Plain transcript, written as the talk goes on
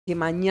que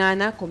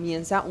mañana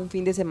comienza un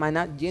fin de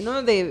semana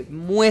lleno de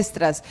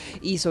muestras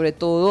y sobre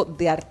todo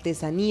de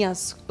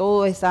artesanías,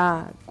 toda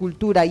esa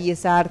cultura y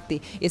ese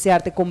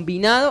arte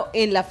combinado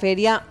en la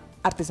Feria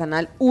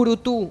Artesanal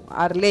Urutú,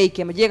 Arley,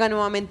 que llega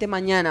nuevamente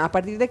mañana. ¿A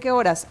partir de qué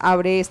horas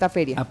abre esta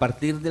feria? A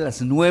partir de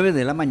las 9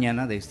 de la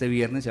mañana de este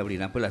viernes se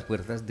abrirán pues las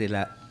puertas de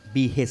la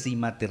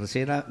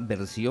 23ª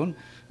versión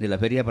de la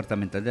Feria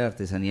Departamental de la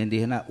Artesanía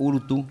Indígena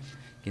URUTÚ,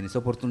 que en esta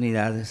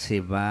oportunidad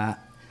se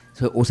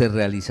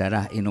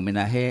realizará en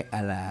homenaje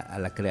a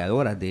la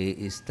creadora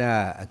de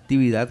esta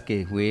actividad,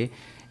 que fue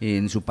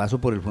en su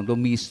paso por el Fondo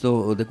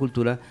Mixto de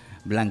Cultura,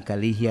 Blanca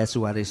Ligia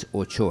Suárez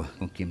Ochoa,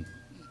 con quien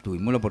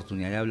tuvimos la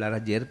oportunidad de hablar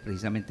ayer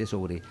precisamente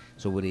sobre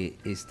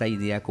esta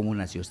idea, cómo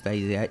nació esta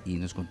idea, y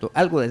nos contó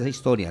algo de esa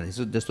historia, de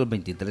estos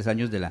 23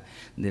 años de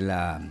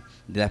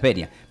la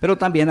feria. Pero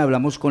también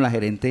hablamos con la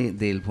gerente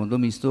del Fondo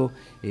Mixto,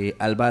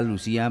 Alba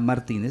Lucía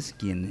Martínez,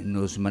 quien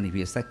nos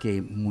manifiesta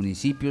que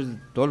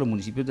todos los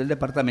municipios del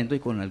departamento,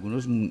 y con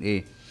algunos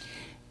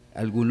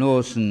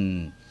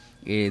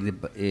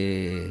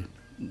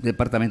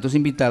departamentos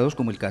invitados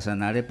como el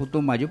Casanare,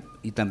 Putumayo,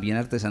 y también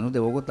artesanos de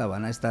Bogotá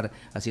van a estar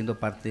haciendo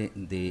parte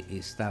de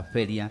esta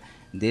feria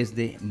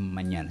desde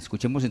mañana.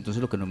 Escuchemos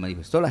entonces lo que nos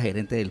manifestó la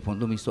gerente del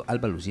Fondo Mixto,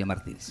 Alba Lucía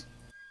Martínez.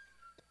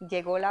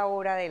 Llegó la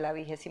hora de la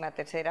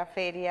 23ª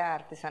Feria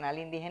Artesanal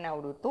Indígena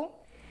URUTÚ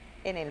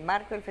en el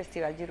marco del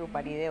Festival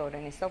Yurupari de Oro.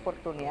 En esta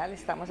oportunidad le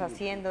estamos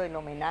haciendo el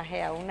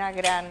homenaje a una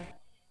gran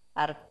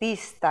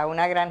artista,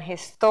 una gran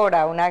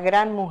gestora, una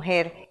gran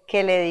mujer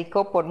que le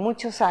dedicó por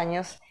muchos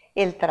años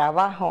el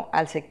trabajo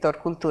al sector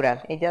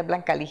cultural. Ella es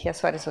Blanca Ligia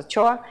Suárez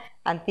Ochoa,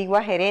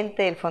 antigua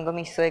gerente del Fondo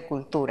Mixto de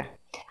Cultura.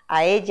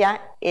 A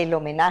ella el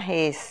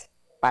homenaje es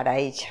para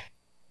ella.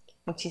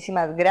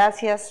 Muchísimas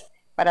gracias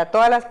para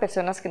todas las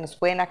personas que nos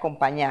pueden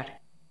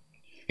acompañar.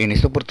 En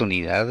esta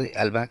oportunidad,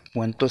 Alba,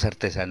 ¿cuántos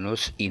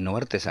artesanos y no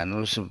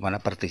artesanos van a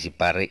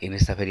participar en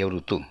esta Feria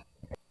Urutú?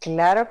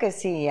 Claro que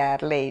sí,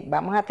 Arley.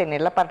 Vamos a tener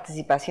la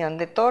participación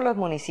de todos los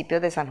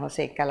municipios de San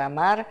José,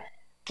 Calamar,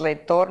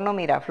 Retorno,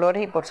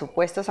 Miraflores y por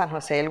supuesto San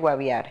José del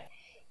Guaviare.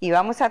 Y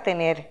vamos a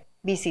tener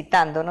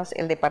visitándonos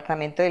el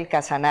departamento del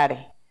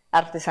Casanare,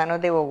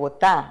 artesanos de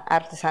Bogotá,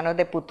 artesanos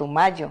de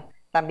Putumayo.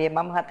 También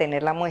vamos a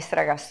tener la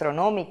muestra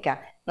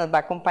gastronómica. Nos va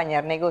a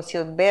acompañar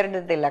Negocios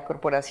Verdes de la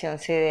Corporación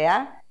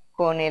CDA,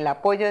 con el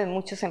apoyo de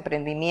muchos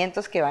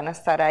emprendimientos que van a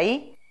estar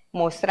ahí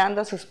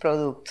mostrando sus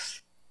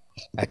productos.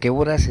 ¿A qué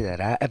hora se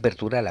dará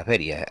apertura a la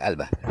feria,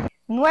 Alba?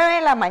 9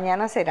 de la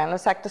mañana serán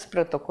los actos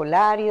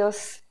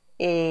protocolarios.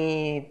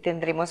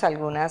 Tendremos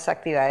algunas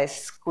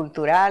actividades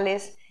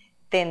culturales,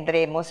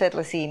 tendremos el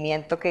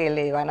recibimiento que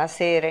le van a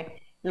hacer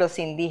los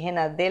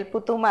indígenas del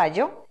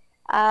Putumayo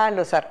a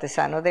los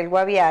artesanos del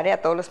Guaviare,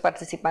 a todos los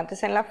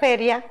participantes en la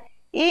feria,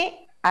 y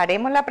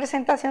haremos la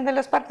presentación de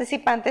los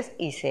participantes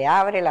y se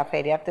abre la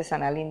Feria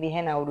Artesanal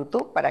Indígena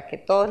URUTÚ para que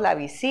todos la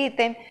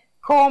visiten,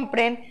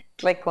 compren,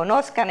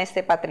 reconozcan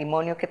este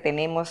patrimonio que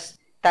tenemos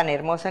tan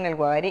hermoso en el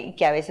Guaviare y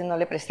que a veces no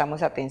le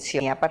prestamos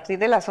atención. Y a partir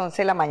de las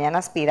 11 de la mañana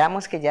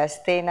aspiramos que ya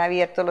estén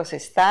abiertos los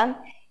stands.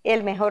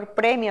 El mejor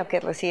premio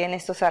que reciben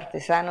estos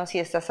artesanos y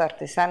estas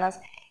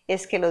artesanas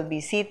es que los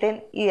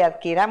visiten y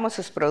adquiramos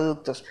sus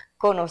productos,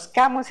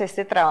 conozcamos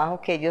este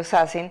trabajo que ellos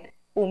hacen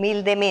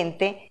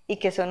humildemente y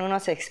que son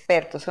unos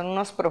expertos, son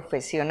unos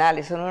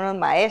profesionales, son unos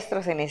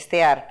maestros en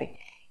este arte.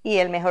 Y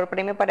el mejor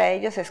premio para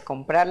ellos es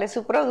comprarle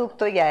su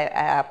producto y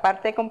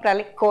aparte de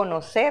comprarle,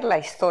 conocer la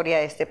historia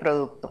de este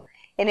producto.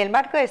 En el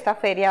marco de esta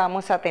feria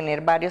vamos a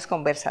tener varios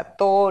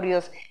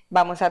conversatorios,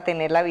 vamos a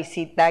tener la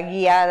visita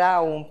guiada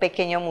a un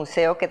pequeño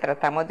museo que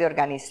tratamos de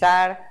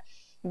organizar,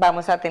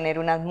 vamos a tener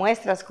unas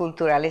muestras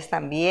culturales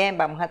también,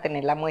 vamos a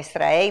tener la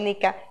muestra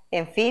étnica,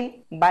 en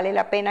fin, vale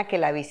la pena que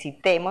la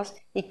visitemos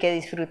y que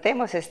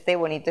disfrutemos este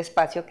bonito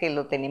espacio que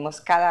lo tenemos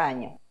cada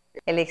año.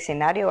 El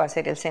escenario va a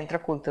ser el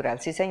Centro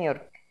Cultural, sí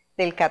señor,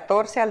 del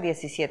 14 al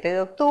 17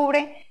 de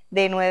octubre,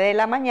 de 9 de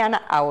la mañana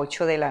a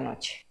 8 de la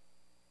noche.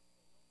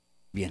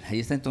 Bien, ahí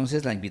está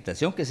entonces la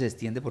invitación que se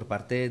extiende por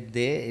parte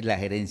de la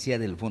gerencia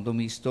del Fondo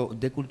Mixto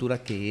de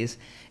Cultura, que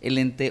es el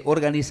ente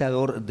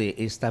organizador de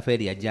esta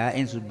feria, ya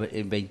en sus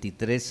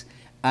 23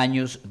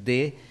 años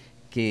de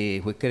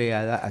que fue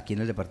creada aquí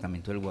en el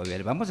departamento del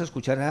Guaviare. Vamos a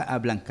escuchar a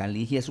Blanca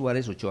Ligia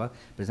Suárez Ochoa,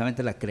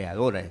 precisamente la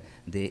creadora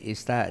de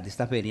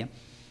esta feria,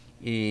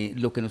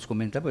 lo que nos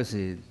comenta, pues,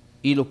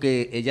 y lo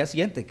que ella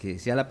siente que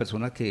sea la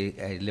persona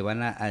que le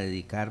van a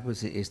dedicar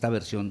pues esta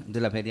versión de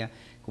la feria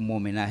como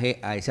homenaje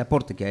a ese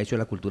aporte que ha hecho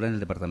la cultura en el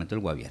departamento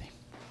del Guaviare.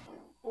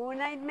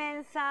 Una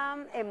inmensa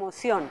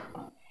emoción,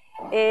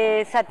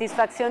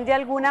 satisfacción de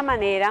alguna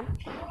manera,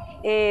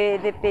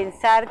 de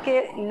pensar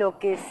que lo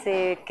que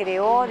se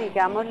creó,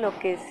 digamos, lo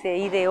que se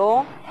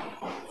ideó,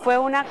 fue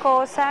una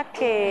cosa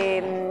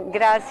que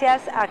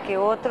gracias a que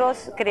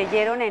otros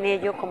creyeron en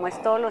ello, como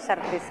es todos los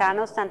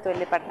artesanos, tanto del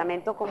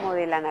departamento como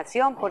de la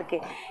nación, porque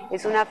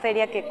es una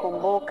feria que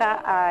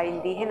convoca a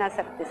indígenas,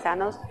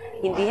 artesanos,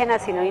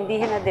 indígenas y no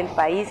indígenas del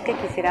país que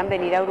quisieran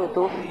venir a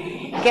Urutú,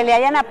 que le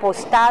hayan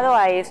apostado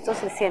a esto,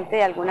 se siente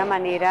de alguna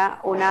manera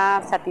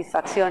una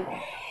satisfacción.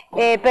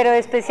 pero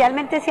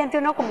especialmente siente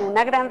uno como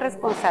una gran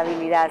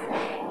responsabilidad,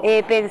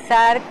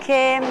 pensar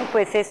que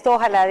pues esto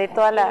ojalá dé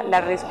toda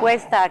la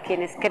respuesta a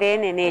quienes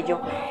creen en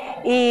ello.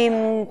 Y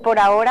por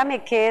ahora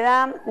me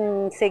queda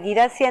seguir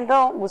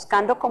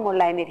buscando como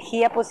la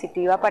energía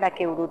positiva para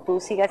que Urutú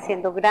siga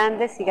siendo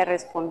grande, siga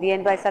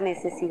respondiendo a esa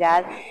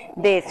necesidad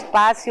de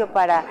espacio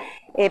para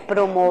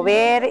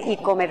promover y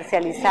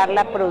comercializar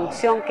la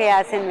producción que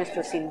hacen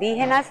nuestros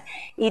indígenas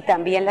y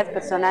también las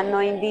personas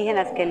no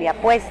indígenas que le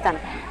apuestan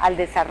al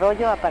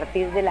desarrollo a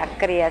partir de la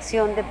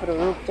creación de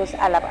productos,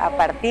 a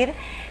partir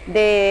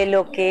de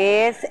lo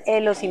que es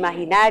los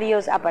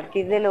imaginarios, a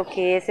partir de lo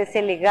que es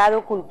ese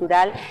legado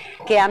cultural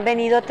que han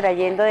venido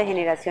trayendo de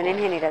generación en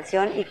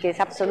generación y que es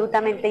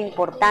absolutamente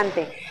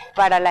importante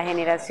para la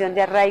generación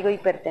de arraigo y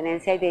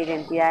pertenencia y de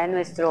identidad de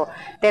nuestro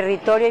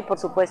territorio y por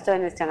supuesto de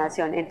nuestra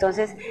nación.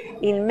 Entonces,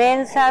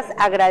 inmensas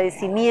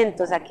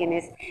agradecimientos a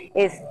quienes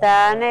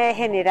están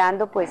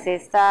generando pues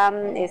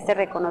este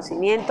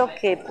reconocimiento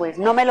que pues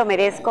no me lo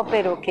merezco,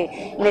 pero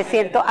que me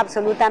siento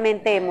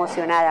absolutamente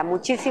emocionada.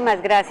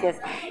 Muchísimas gracias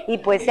y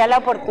pues sea la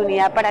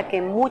oportunidad para que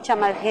mucha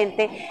más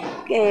gente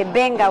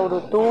venga a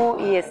Urutú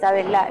y esta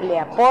vez le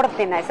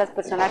aporten a esas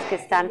personas que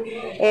están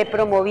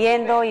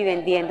promoviendo y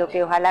vendiendo,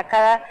 que ojalá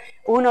cada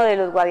uno de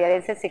los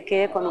guaviarenses se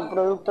quede con un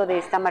producto de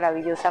esta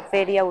maravillosa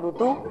Feria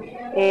Urutú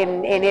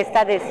en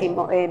esta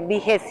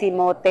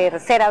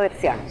 23ª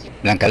versión.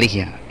 Blanca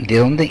Ligia, ¿de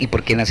dónde y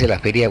por qué nace la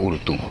Feria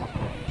Urutú?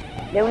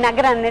 De una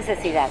gran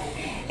necesidad.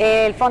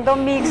 El Fondo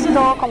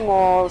Mixto,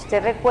 como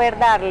usted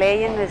recuerda,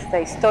 Arley, en nuestra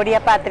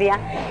historia patria,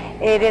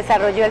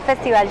 desarrolló el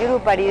Festival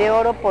Yurupari de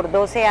Oro por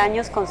 12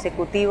 años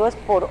consecutivos,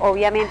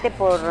 obviamente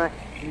por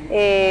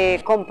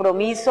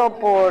compromiso,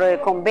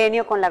 por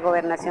convenio con la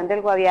gobernación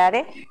del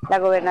Guaviare. La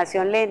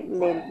gobernación le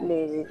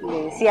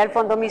decía al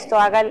Fondo Mixto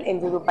haga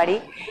el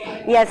Yurupari,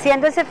 y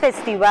haciendo ese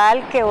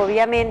festival que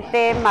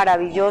obviamente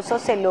maravilloso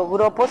se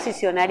logró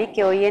posicionar y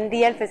que hoy en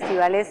día el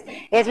festival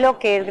es lo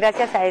que es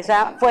gracias a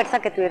esa fuerza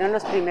que tuvieron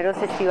los primeros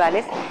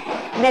festivales.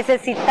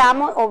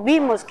 Necesitamos o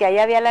vimos que ahí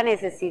había la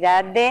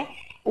necesidad de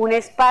un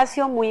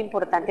espacio muy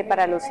importante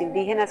para los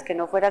indígenas, que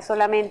no fuera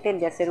solamente el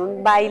de hacer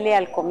un baile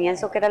al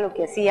comienzo, que era lo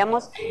que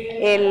hacíamos,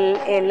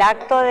 el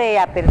acto de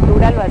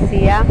apertura lo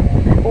hacía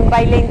un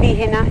baile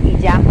indígena y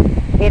ya,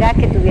 era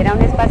que tuviera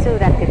un espacio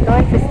durante todo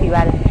el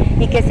festival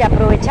y que se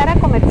aprovechara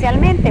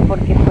comercialmente,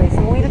 porque pues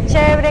muy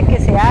chévere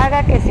que se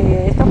haga, que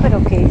se esto,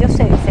 pero que ellos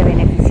se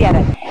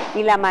beneficiaran,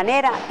 y la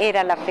manera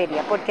era la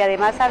feria, porque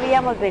además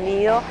habíamos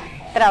venido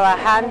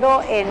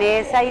trabajando en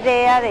esa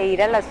idea de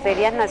ir a las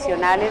ferias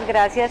nacionales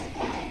gracias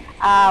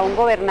a un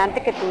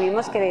gobernante que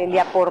tuvimos que le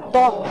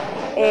aportó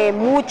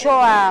mucho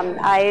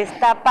a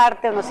esta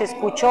parte, nos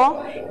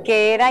escuchó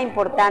que era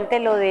importante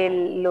lo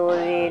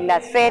de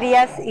las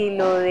ferias y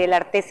lo de la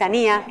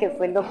artesanía, que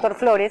fue el doctor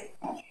Flores,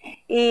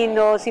 y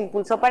nos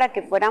impulsó para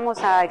que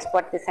fuéramos a Expo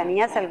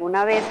Artesanías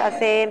alguna vez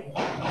hace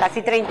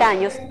casi 30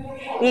 años,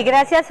 y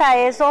gracias a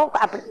eso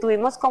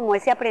tuvimos como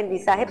ese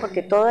aprendizaje,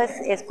 porque todo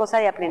es cosa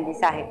de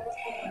aprendizaje.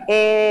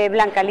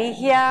 Blanca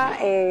Ligia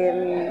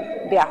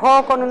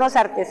viajó con unos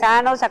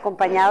artesanos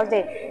acompañados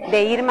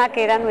de Irma,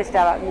 que era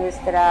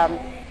nuestra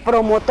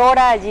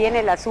promotora allí en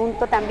el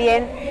asunto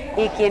también,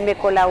 y quien me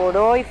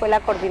colaboró y fue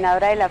la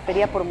coordinadora de la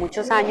feria por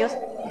muchos años.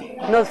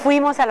 Nos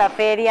fuimos a la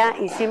feria,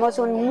 hicimos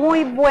un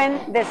muy buen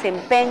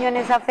desempeño en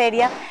esa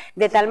feria,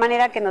 de tal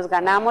manera que nos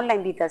ganamos la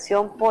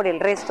invitación por el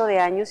resto de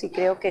años, y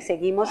creo que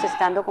seguimos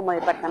estando como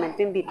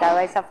departamento invitado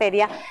a esa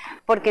feria,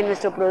 porque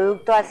nuestro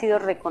producto ha sido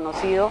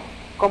reconocido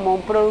como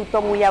un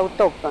producto muy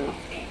autóctono.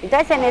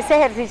 Entonces, en ese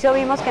ejercicio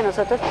vimos que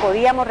nosotros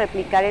podíamos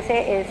replicar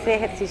ese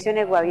ejercicio en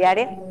el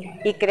Guaviare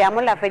y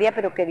creamos la feria,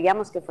 pero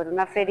queríamos que fuera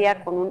una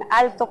feria con un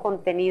alto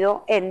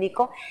contenido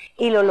étnico,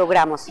 y lo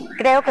logramos.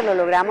 Creo que lo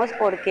logramos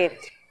porque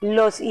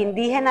los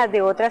indígenas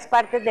de otras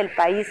partes del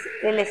país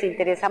les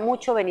interesa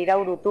mucho venir a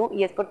Urutú,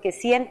 y es porque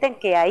sienten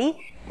que ahí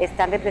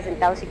están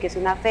representados y que es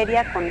una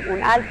feria con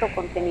un alto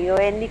contenido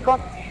étnico,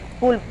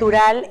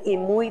 cultural y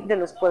muy de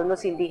los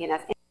pueblos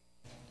indígenas.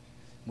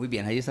 Muy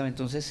bien, ahí estaba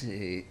entonces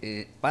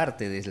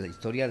parte de la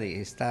historia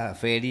de esta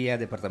Feria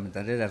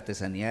Departamental de la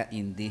Artesanía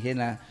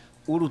Indígena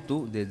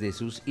URUTÚ desde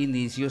sus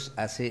inicios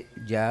hace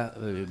ya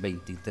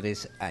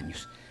 23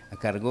 años, a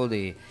cargo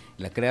de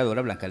la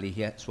creadora Blanca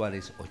Ligia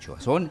Suárez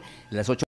Ochoa. Son las 8.